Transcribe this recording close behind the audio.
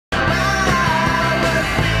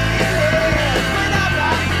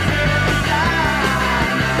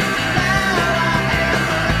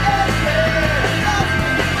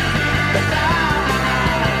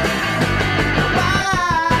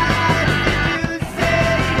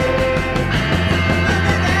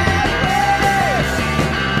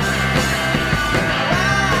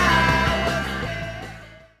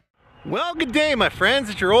Hey my friends,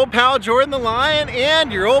 it's your old pal Jordan the Lion and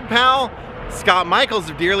your old pal Scott Michaels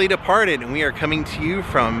of Dearly Departed, and we are coming to you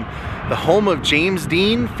from the home of James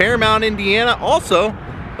Dean, Fairmount, Indiana, also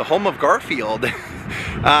the home of Garfield.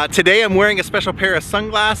 Today I'm wearing a special pair of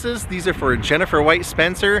sunglasses. These are for Jennifer White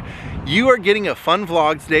Spencer. You are getting a fun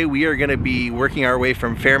vlog today. We are going to be working our way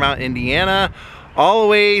from Fairmount, Indiana, all the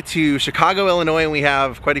way to Chicago, Illinois, and we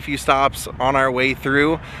have quite a few stops on our way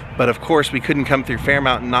through. But of course, we couldn't come through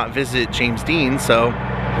Fairmount and not visit James Dean, so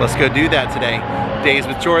let's go do that today. Daze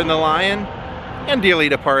with Jordan the Lion and Dearly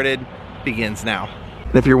Departed begins now.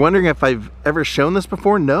 And if you're wondering if I've ever shown this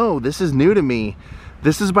before, no, this is new to me.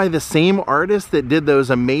 This is by the same artist that did those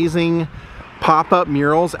amazing pop-up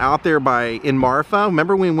murals out there in Marfa.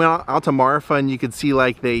 Remember when we went out to Marfa and you could see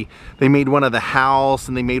like they made one of the house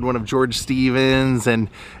and they made one of George Stevens and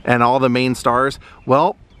all the main stars?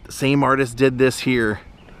 Well, the same artist did this here.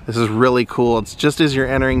 This is really cool. It's just as you're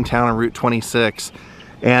entering town on Route 26,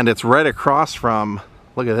 and it's right across from,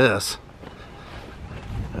 look at this,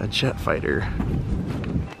 a jet fighter.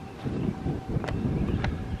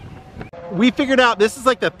 We figured out this is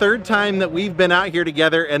like the third time that we've been out here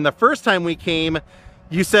together, and the first time we came,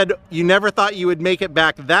 you said you never thought you would make it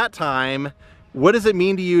back that time. What does it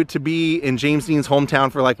mean to you to be in James Dean's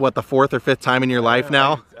hometown for like what, the fourth or fifth time in your life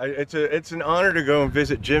now? It's an honor to go and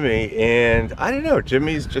visit Jimmy, and I don't know,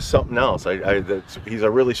 Jimmy's just something else. He's a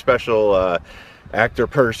really special actor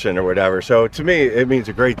person or whatever. So to me, it means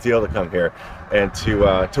a great deal to come here and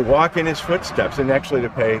to walk in his footsteps and actually to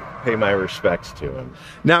pay my respects to him.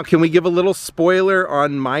 Now, can we give a little spoiler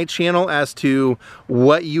on my channel as to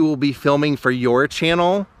what you will be filming for your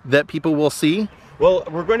channel that people will see? Well,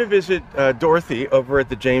 we're going to visit Dorothy over at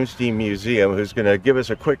the James Dean Museum, who's going to give us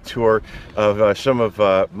a quick tour of some of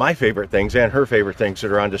my favorite things and her favorite things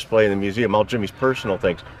that are on display in the museum, all Jimmy's personal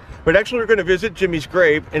things. But actually we're going to visit Jimmy's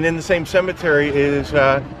grave, and in the same cemetery is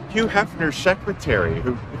Hugh Hefner's secretary,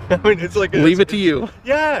 who, I mean, it's like... Leave it to you.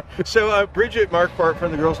 Yeah, so Bridget Marquardt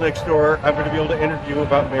from The Girls Next Door, I'm going to be able to interview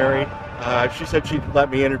about Mary. She said she'd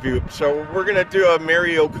let me interview, so we're going to do a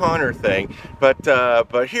Mary O'Connor thing, but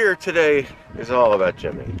here today is all about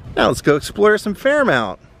Jimmy. Now let's go explore some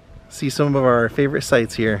Fairmount, see some of our favorite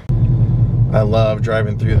sites here. I love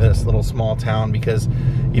driving through this little small town because,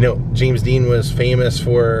 you know, James Dean was famous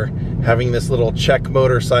for having this little check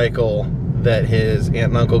motorcycle that his aunt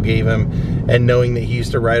and uncle gave him, and knowing that he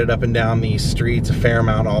used to ride it up and down these streets of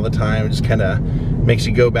Fairmount all the time just kind of makes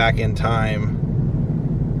you go back in time.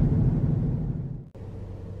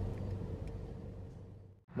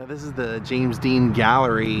 Now this is the James Dean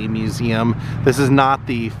Gallery Museum. This is not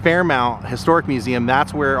the Fairmount Historic Museum.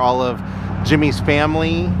 That's where all of Jimmy's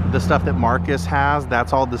family, the stuff that Marcus has,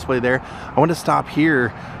 that's all displayed there. I want to stop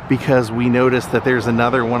here because we noticed that there's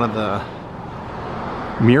another one of the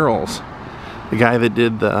murals. The guy that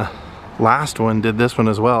did the last one did this one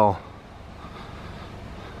as well.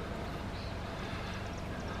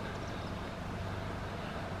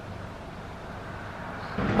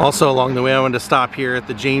 Also along the way I wanted to stop here at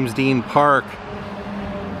the James Dean Park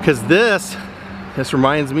because this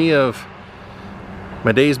reminds me of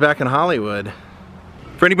my days back in Hollywood.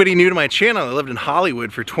 For anybody new to my channel, I lived in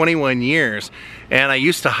Hollywood for 21 years, and I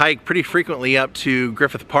used to hike pretty frequently up to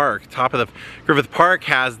Griffith Park. Top of the Griffith Park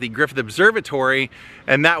has the Griffith Observatory,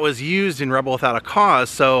 and that was used in Rebel Without a Cause.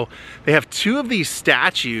 So they have two of these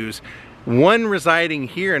statues, one residing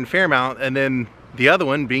here in Fairmount, and then the other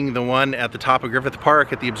one being the one at the top of Griffith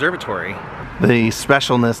Park at the observatory. The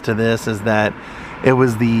specialness to this is that it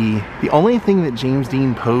was the only thing that James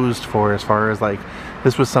Dean posed for, as far as like,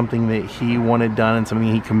 this was something that he wanted done and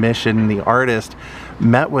something he commissioned. The artist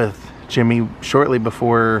met with Jimmy shortly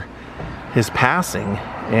before his passing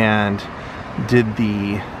and did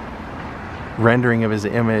the rendering of his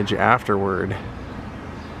image afterward.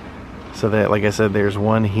 So that, like I said, there's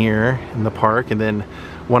one here in the park and then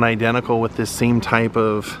one identical with this same type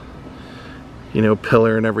of, you know,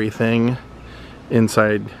 pillar and everything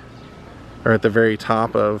inside or at the very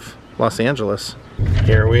top of Los Angeles.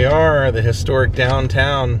 Here we are, the historic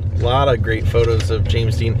downtown. A lot of great photos of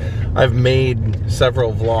James Dean. I've made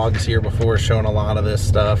several vlogs here before showing a lot of this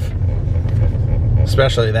stuff,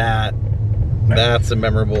 especially that. That's a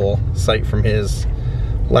memorable sight from his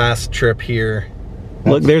last trip here.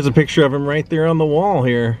 Look, there's a picture of him right there on the wall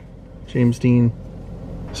here, James Dean.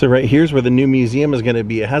 So right here's where the new museum is going to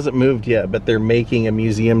be. It hasn't moved yet, but they're making a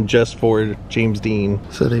museum just for James Dean.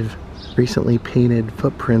 So they've recently painted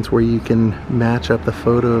footprints where you can match up the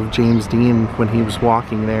photo of James Dean when he was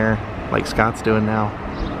walking there, like Scott's doing now.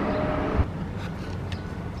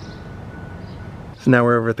 So now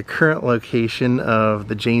we're over at the current location of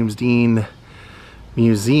the James Dean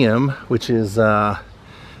museum, which is,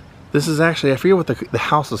 this is actually, I forget what the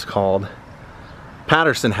house is called,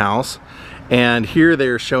 Patterson House. And here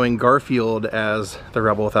they're showing Garfield as the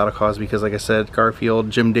rebel without a cause because, like I said, Garfield,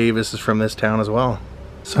 Jim Davis is from this town as well.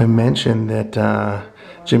 So I mentioned that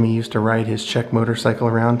Jimmy used to ride his Czech motorcycle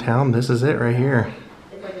around town. This is it right here,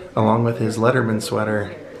 along with his Letterman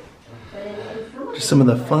sweater. Just some of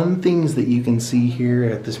the fun things that you can see here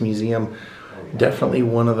at this museum. Definitely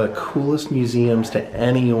one of the coolest museums to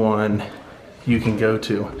anyone you can go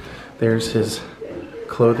to. There's his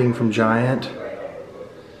clothing from Giant,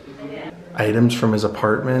 items from his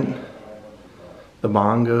apartment, the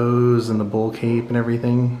bongos and the bull cape and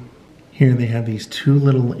everything. Here they have these two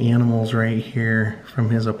little animals right here from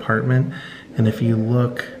his apartment, and if you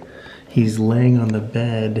look, he's laying on the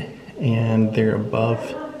bed and they're above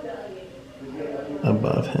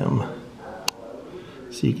him.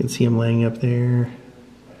 So you can see him laying up there,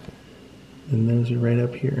 and those are right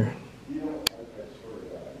up here.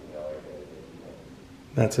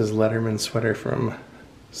 That's his Letterman sweater from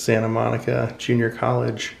Santa Monica Junior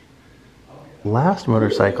College. Last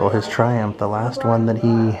motorcycle, his Triumph, the last one that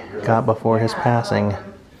he got before his passing.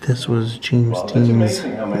 This was James Dean's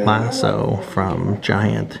Lasso from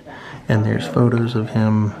Giant, and there's photos of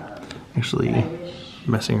him actually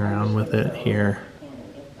messing around with it here.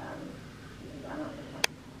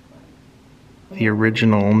 The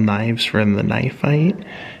original knives from the knife fight,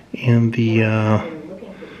 and the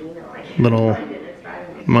little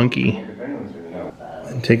monkey.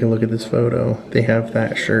 And take a look at this photo. They have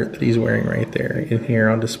that shirt that he's wearing right there in here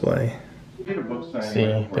on display.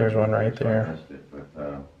 See, there's one right there.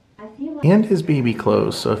 And his baby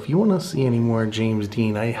clothes. So if you want to see any more James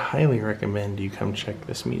Dean, I highly recommend you come check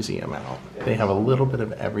this museum out. They have a little bit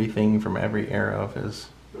of everything from every era of his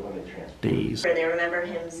days. They remember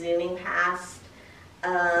him zooming past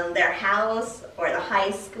their house or the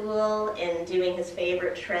high school and doing his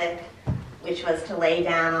favorite trick, which was to lay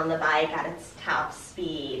down on the bike at its top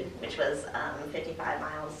speed, which was 55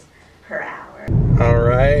 miles per hour. All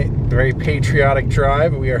right, very patriotic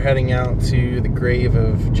drive. We are heading out to the grave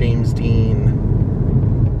of James Dean.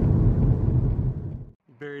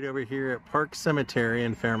 Buried over here at Park Cemetery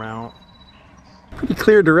in Fairmount. Pretty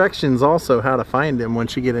clear directions also how to find him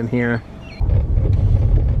once you get in here.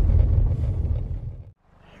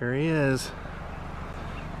 Here he is.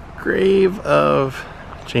 Grave of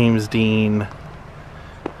James Dean.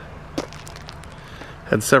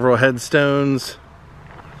 Had several headstones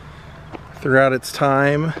throughout its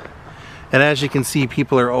time, and as you can see,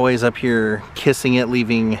 people are always up here kissing it,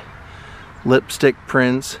 leaving lipstick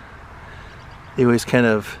prints. They always kind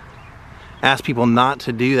of ask people not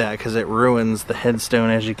to do that because it ruins the headstone.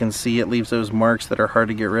 As you can see, it leaves those marks that are hard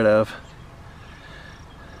to get rid of.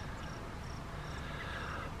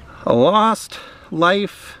 A lost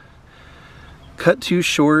life cut too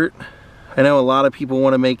short. I know a lot of people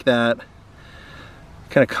want to make that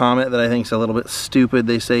kind of comment that I think is a little bit stupid.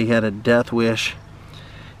 They say he had a death wish.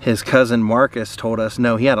 His cousin Marcus told us,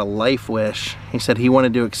 no, he had a life wish. He said he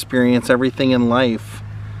wanted to experience everything in life.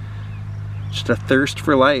 Just a thirst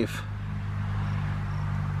for life.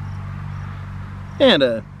 And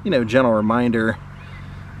a, gentle reminder,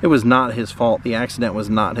 it was not his fault. The accident was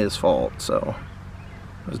not his fault, so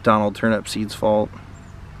it was Donald Turnipseed's fault.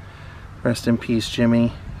 Rest in peace,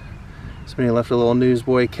 Jimmy. Somebody left a little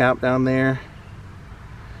newsboy cap down there.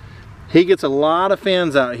 He gets a lot of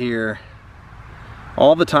fans out here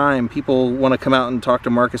all the time. People want to come out and talk to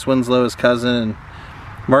Marcus Winslow, his cousin, and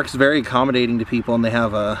Mark's very accommodating to people, and they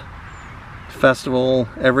have a festival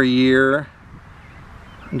every year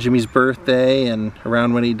on Jimmy's birthday, and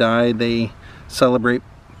around when he died they celebrate.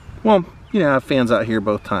 Well, have fans out here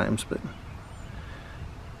both times, but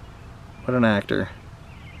what an actor.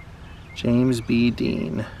 James B.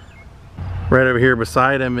 Dean. Right over here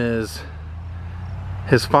beside him is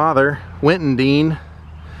his father, Winton Dean.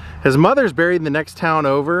 His mother's buried in the next town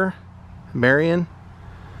over, Marion.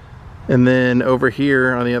 And then over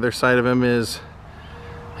here on the other side of him is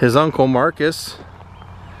his uncle Marcus.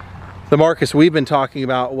 The Marcus we've been talking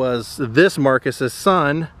about was this Marcus's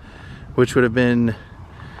son, which would have been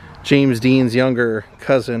James Dean's younger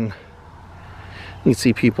cousin. You can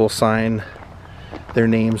see people sign their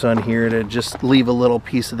names on here to just leave a little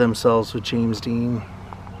piece of themselves with James Dean.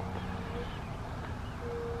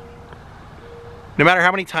 No matter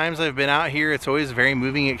how many times I've been out here, it's always a very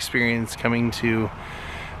moving experience coming to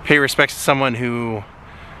pay respects to someone who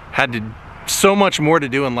had so much more to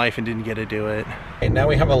do in life and didn't get to do it. And now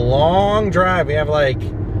we have a long drive. We have like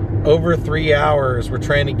over 3 hours. We're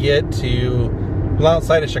trying to get to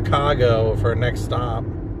outside of Chicago for our next stop.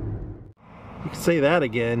 You can say that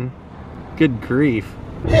again. Good grief.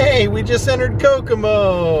 Hey, we just entered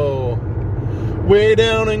Kokomo. Way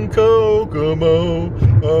down in Kokomo,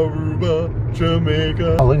 Aruba,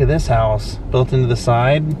 Jamaica. Oh, look at this house built into the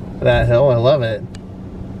side of that hill. I love it.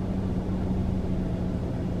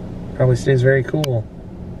 Probably stays very cool.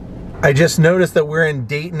 I just noticed that we're in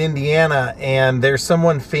Dayton, Indiana, and there's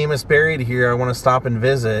someone famous buried here I want to stop and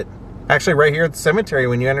visit. Actually, right here at the cemetery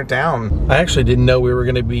when you enter town. I actually didn't know we were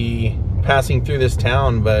going to be passing through this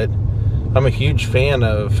town, but I'm a huge fan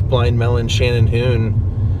of Blind Melon Shannon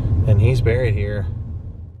Hoon, and he's buried here.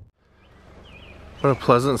 What a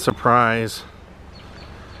pleasant surprise.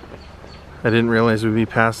 I didn't realize we'd be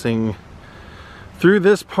passing through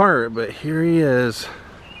this part, but here he is.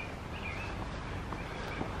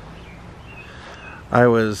 I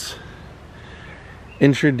was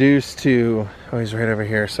introduced to, oh, he's right over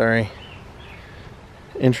here, sorry.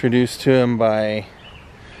 Introduced to him by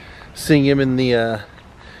seeing him in the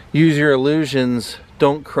Use Your Illusions,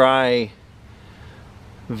 Don't Cry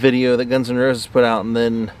video that Guns N' Roses put out, and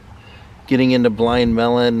then getting into Blind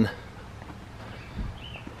Melon.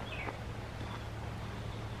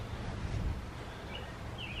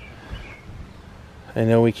 I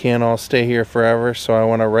know we can't all stay here forever, so I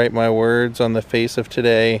want to write my words on the face of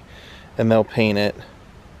today and they'll paint it.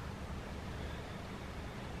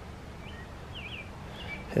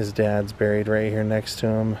 His dad's buried right here next to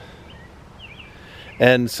him.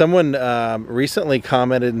 And someone recently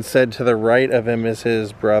commented and said to the right of him is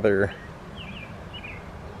his brother.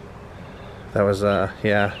 That was,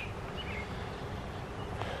 yeah.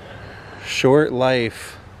 Short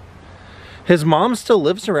life. His mom still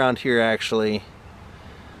lives around here, actually.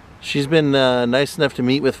 She's been nice enough to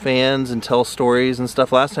meet with fans and tell stories and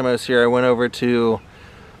stuff. Last time I was here, I went over to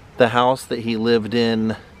the house that he lived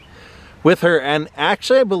in with her, and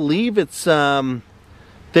actually I believe it's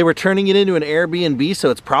they were turning it into an Airbnb, so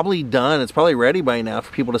it's probably done. It's probably ready by now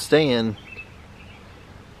for people to stay in.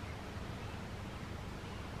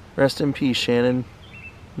 Rest in peace, Shannon.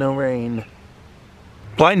 No rain.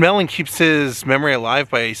 Blind Melon keeps his memory alive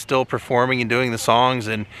by still performing and doing the songs,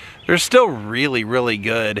 and they're still really, really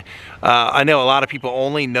good. I know a lot of people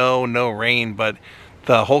only know No Rain, but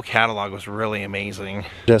the whole catalog was really amazing.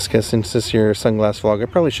 Jessica, since this is your sunglass vlog, I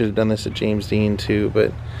probably should have done this at James Dean too,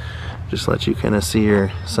 but just let you kind of see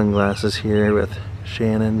your sunglasses here with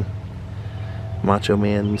Shannon. Macho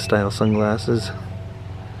Man style sunglasses.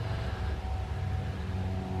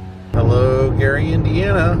 Hello, Gary,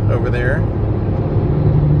 Indiana, over there.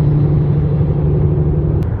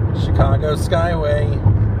 Chicago Skyway.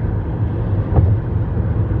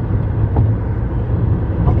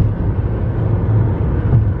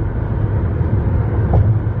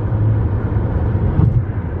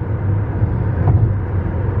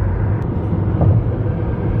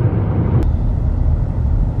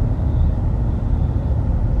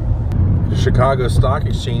 Chicago Stock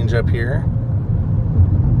Exchange up here.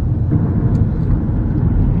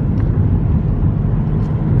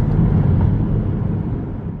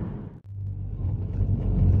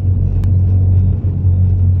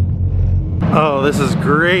 Oh, this is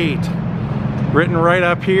great. Written right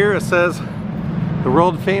up here, it says the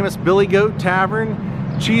world famous Billy Goat Tavern,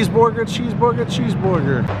 cheeseburger, cheeseburger,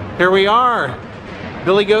 cheeseburger. Here we are,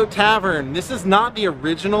 Billy Goat Tavern. This is not the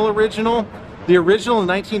original. The original in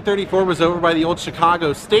 1934 was over by the old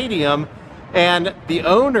Chicago Stadium, and the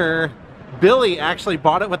owner, Billy, actually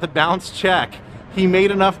bought it with a bounce check. He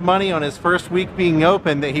made enough money on his first week being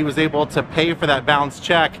open that he was able to pay for that bounce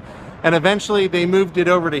check, and eventually they moved it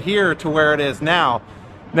over to here to where it is now.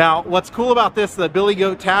 Now, what's cool about this, the Billy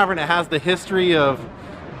Goat Tavern, it has the history of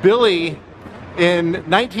Billy in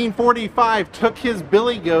 1945 took his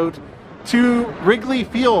Billy Goat to Wrigley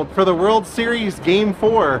Field for the World Series Game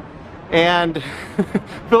 4. And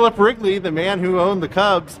Philip Wrigley, the man who owned the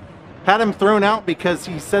Cubs, had him thrown out because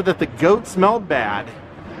he said that the goat smelled bad.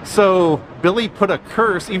 So Billy put a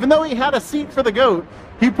curse, even though he had a seat for the goat,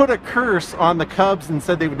 he put a curse on the Cubs and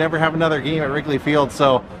said they would never have another game at Wrigley Field.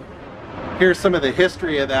 So here's some of the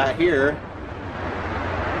history of that here,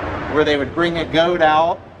 where they would bring a goat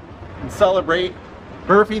out and celebrate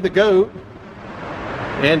Murphy the goat.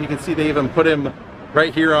 And you can see they even put him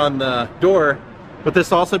right here on the door. But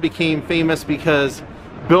this also became famous because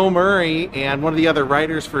Bill Murray and one of the other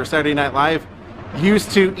writers for Saturday Night Live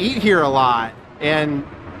used to eat here a lot. And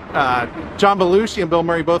John Belushi and Bill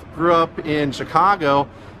Murray both grew up in Chicago,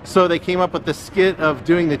 so they came up with the skit of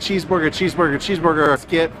doing the cheeseburger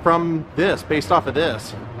skit from this, based off of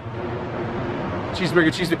this.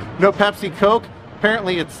 Cheeseburger, no Pepsi, Coke.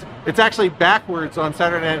 Apparently it's actually backwards on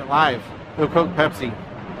Saturday Night Live. No Coke, Pepsi.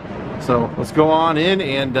 So let's go on in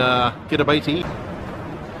and get a bite to eat.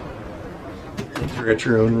 You're at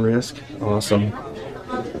your own risk. Awesome.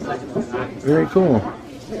 Very cool.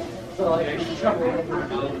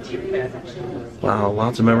 Wow,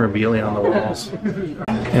 lots of memorabilia on the walls. We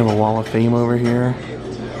have a wall of fame over here.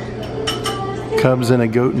 Cubs and a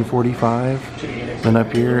goat in 45. Then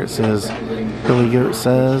up here it says, Billy Goat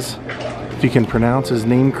says, if you can pronounce his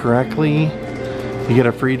name correctly, you get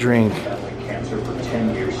a free drink.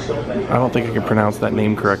 I don't think I can pronounce that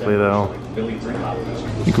name correctly though.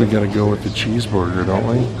 I think we gotta go with the cheeseburger, don't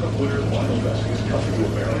we?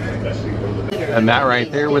 And that right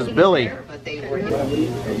there was Billy.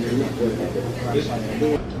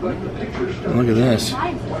 Look at this.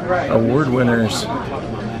 Award winners.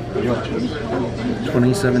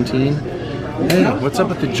 2017. Hey, what's up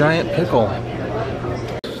with the giant pickle?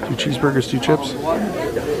 2 cheeseburgers, 2 chips.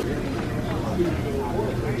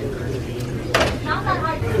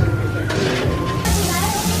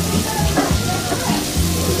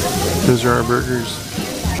 Those are our burgers.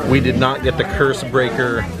 We did not get the curse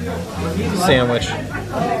breaker sandwich,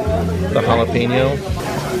 the jalapeno.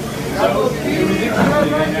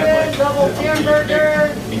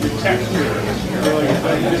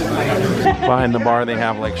 Behind the bar they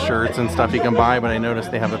have like shirts and stuff you can buy, but I noticed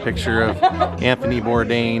they have a picture of Anthony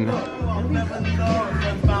Bourdain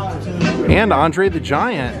and Andre the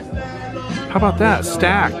Giant. How about that?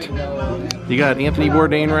 Stacked. You got Anthony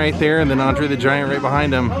Bourdain right there and then Andre the Giant right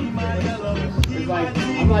behind him.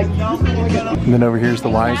 And then over here's the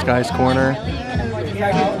Wise Guys Corner.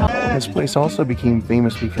 This place also became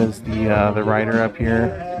famous because the writer up here,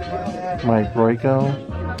 Mike Royko,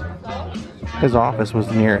 his office was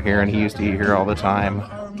near here and he used to eat here all the time.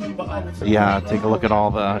 But yeah, take a look at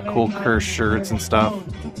all the cool Curse shirts and stuff.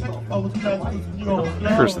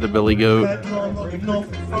 Curse of the Billy Goat.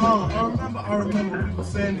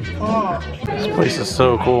 This place is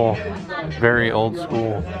so cool. Very old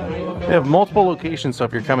school. They have multiple locations, so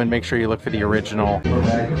if you're coming, make sure you look for the original.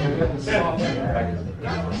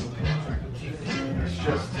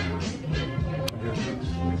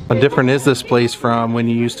 How different is this place from when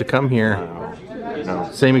you used to come here? No.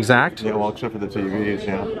 Same exact? Yeah, well, except for the TVs,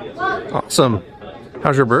 yeah. Awesome.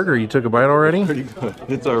 How's your burger? You took a bite already? Pretty good.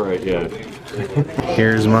 It's all right, yeah.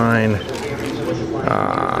 Here's mine.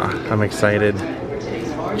 I'm excited.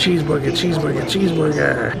 Cheeseburger, cheeseburger,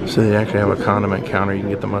 cheeseburger. So they actually have a condiment counter. You can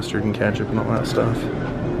get the mustard and ketchup and all that stuff.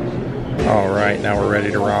 All right, now we're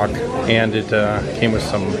ready to rock. And it came with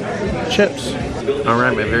some chips. All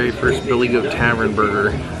right, my very first Billy Goat Tavern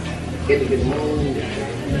burger.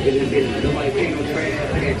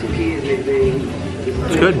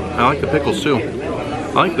 It's good. I like the pickles too.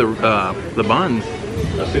 I like the bun.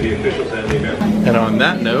 And on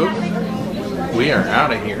that note, we are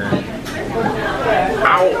out of here.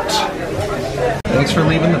 Out. Thanks for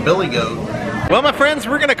leaving the Billy Goat. Well, my friends,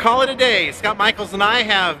 we're gonna call it a day. Scott Michaels and I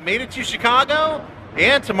have made it to Chicago,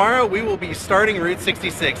 and tomorrow we will be starting Route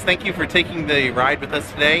 66. Thank you for taking the ride with us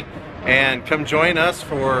today, and come join us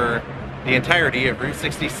for the entirety of Route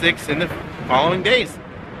 66 in the following days.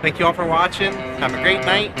 Thank you all for watching. Have a great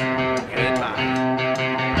night. Goodbye.